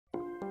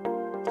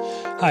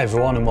Hi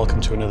everyone and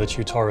welcome to another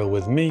tutorial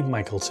with me,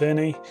 Michael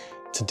Tierney.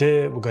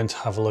 Today we're going to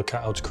have a look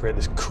at how to create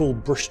this cool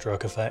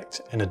brushstroke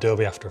effect in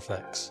Adobe After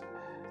Effects.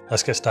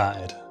 Let's get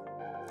started.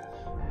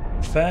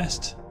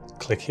 First,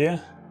 click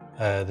here,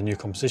 the new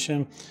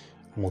composition,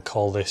 and we'll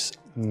call this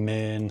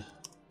main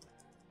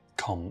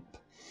comp.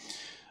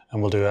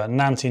 And we'll do it at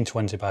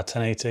 1920 by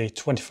 1080,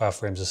 25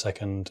 frames a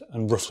second,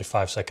 and roughly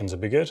 5 seconds would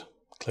be good.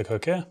 Click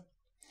OK.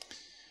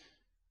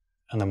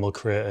 And then we'll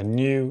create a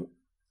new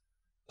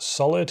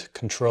solid,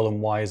 Control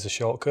and Y is the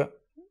shortcut.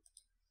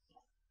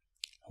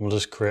 And we'll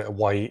just create a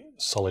white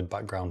solid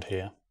background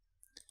here.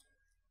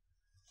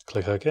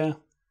 Click OK.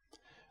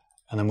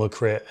 And then we'll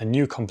create a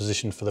new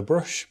composition for the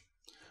brush.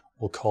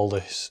 We'll call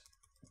this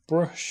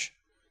brush.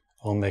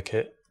 We'll make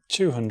it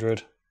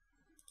 200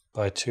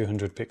 by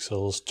 200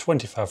 pixels,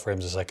 25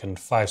 frames a second,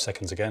 5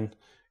 seconds again.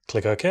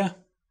 Click OK.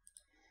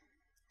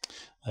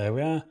 There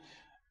we are.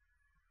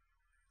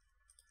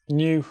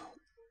 New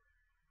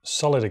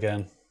solid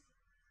again.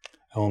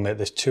 And we'll make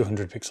this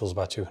 200 pixels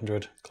by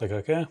 200. Click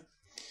OK.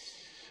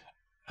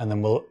 And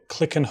then we'll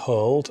click and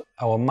hold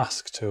our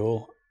mask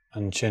tool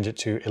and change it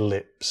to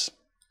ellipse.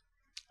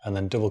 And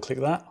then double click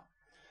that.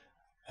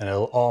 And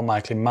it'll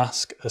automatically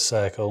mask a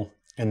circle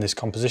in this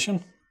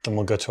composition. Then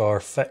we'll go to our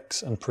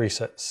effects and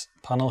presets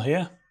panel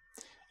here.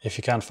 If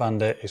you can't find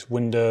it, it's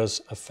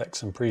Windows,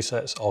 Effects and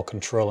Presets, or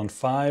Control and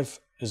 5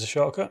 is the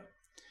shortcut.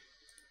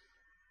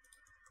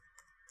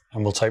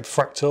 And we'll type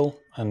fractal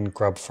and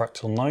grab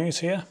fractal noise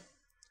here.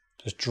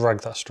 Just drag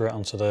that straight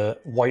onto the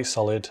white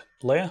solid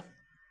layer.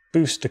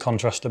 Boost the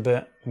contrast a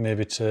bit,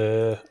 maybe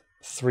to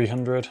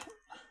 300.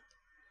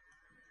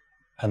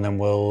 And then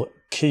we'll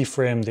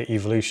keyframe the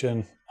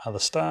evolution at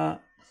the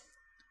start.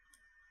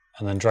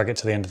 And then drag it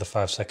to the end of the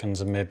 5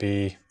 seconds and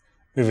maybe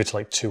move it to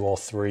like 2 or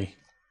 3.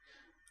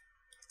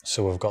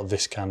 So we've got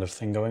this kind of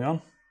thing going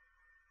on.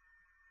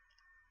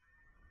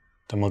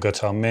 Then we'll go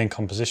to our main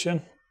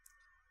composition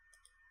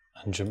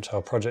and jump to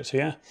our project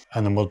here.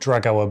 And then we'll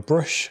drag our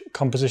brush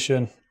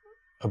composition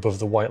above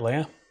the white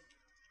layer.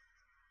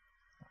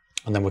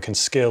 And then we can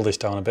scale this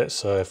down a bit.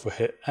 So if we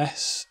hit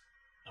S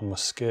and we'll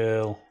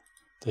scale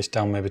this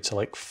down maybe to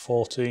like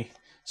 40.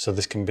 So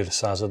this can be the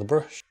size of the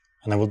brush.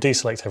 And then we'll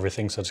deselect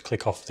everything. So just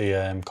click off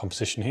the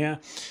composition here.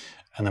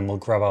 And then we'll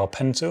grab our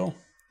pen tool.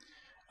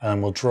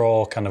 And we'll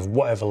draw kind of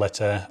whatever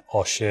letter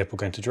or shape we're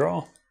going to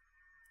draw.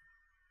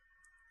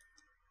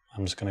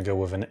 I'm just going to go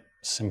with a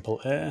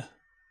simple A.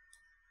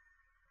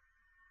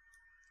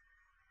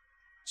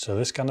 So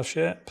this kind of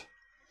shape.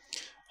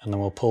 And then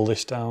we'll pull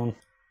this down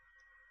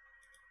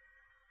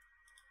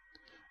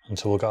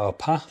until we've got our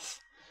path.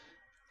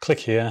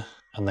 Click here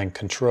and then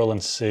Control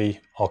and C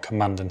or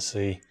Command and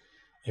C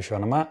if you're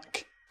on a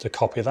Mac to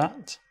copy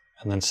that.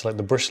 And then select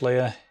the brush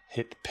layer,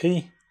 hit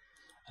P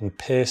and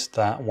paste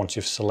that once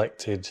you've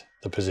selected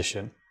the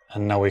position.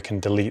 And now we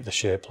can delete the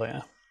shape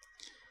layer.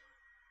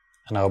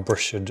 And our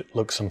brush should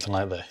look something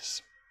like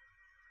this.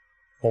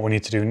 What we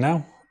need to do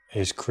now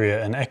is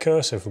create an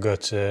echo. So if we go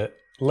to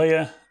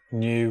Layer,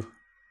 New,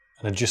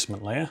 an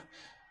adjustment layer.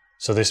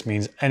 So this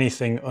means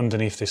anything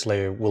underneath this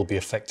layer will be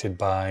affected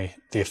by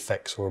the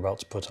effects we're about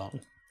to put on.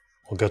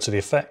 We'll go to the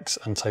effects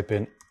and type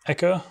in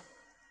echo.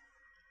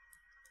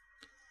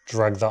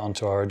 Drag that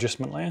onto our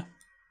adjustment layer.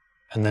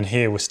 And then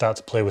here we start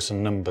to play with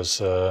some numbers.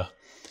 So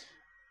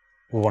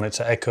we want it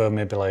to echo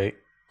maybe like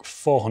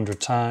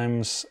 400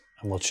 times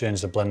and we'll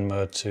change the blend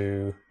mode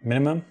to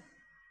minimum.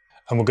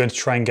 And we're going to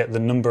try and get the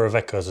number of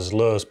echoes as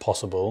low as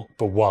possible,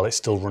 but while it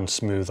still runs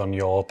smooth on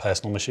your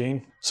personal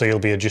machine. So you'll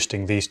be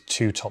adjusting these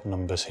two top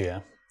numbers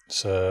here.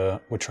 So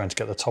we're trying to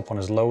get the top one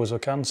as low as we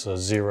can, so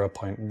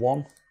 0.1.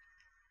 And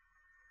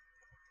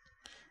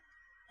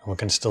we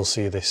can still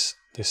see this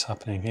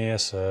happening here,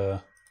 so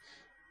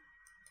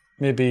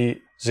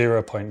maybe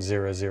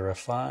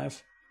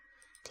 0.005.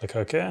 Click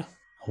OK, and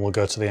we'll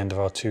go to the end of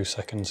our 2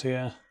 seconds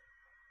here.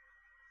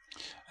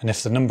 And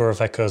if the number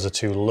of echoes are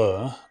too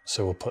low,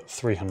 so we'll put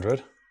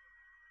 300,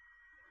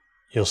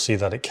 you'll see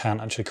that it can't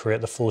actually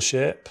create the full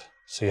shape.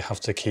 So you have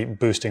to keep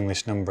boosting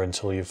this number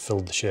until you've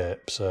filled the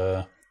shape.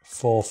 So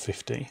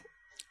 450,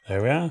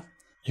 there we are.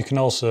 You can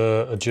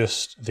also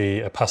adjust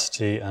the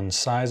opacity and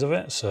size of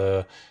it.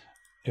 So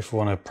if we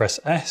want to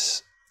press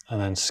S and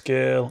then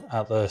scale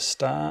at the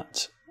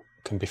start,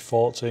 it can be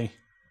 40.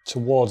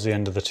 Towards the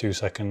end of the 2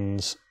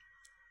 seconds,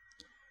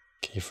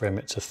 keyframe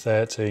it to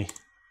 30.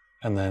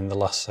 And then the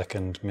last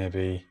second,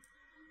 maybe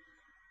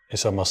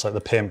it's almost like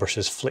the paintbrush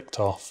is flicked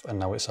off and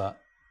now it's at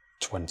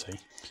 20.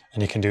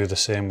 And you can do the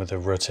same with the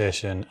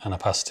rotation and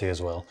opacity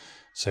as well.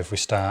 So if we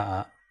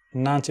start at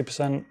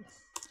 90%,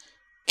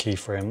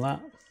 keyframe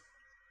that.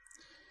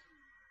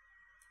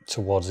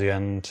 Towards the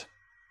end,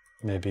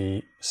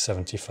 maybe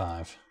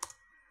 75.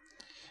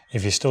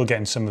 If you're still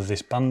getting some of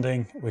this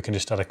banding, we can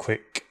just add a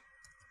quick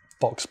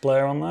box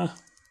blur on there.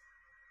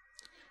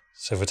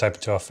 So if we type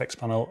into our effects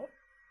panel,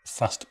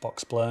 fast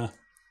box blur,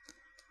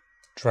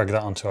 drag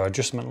that onto our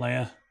adjustment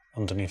layer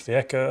underneath the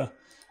echo,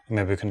 and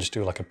maybe we can just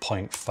do like a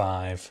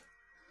 0.5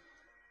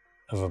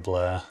 of a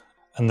blur,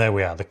 And there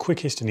we are, the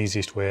quickest and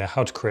easiest way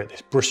how to create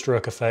this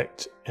brushstroke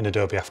effect in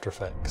Adobe After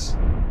Effects.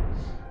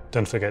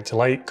 Don't forget to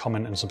like,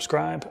 comment and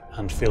subscribe,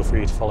 and feel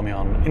free to follow me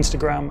on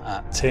Instagram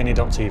at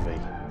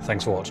tierney.tv.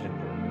 Thanks for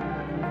watching.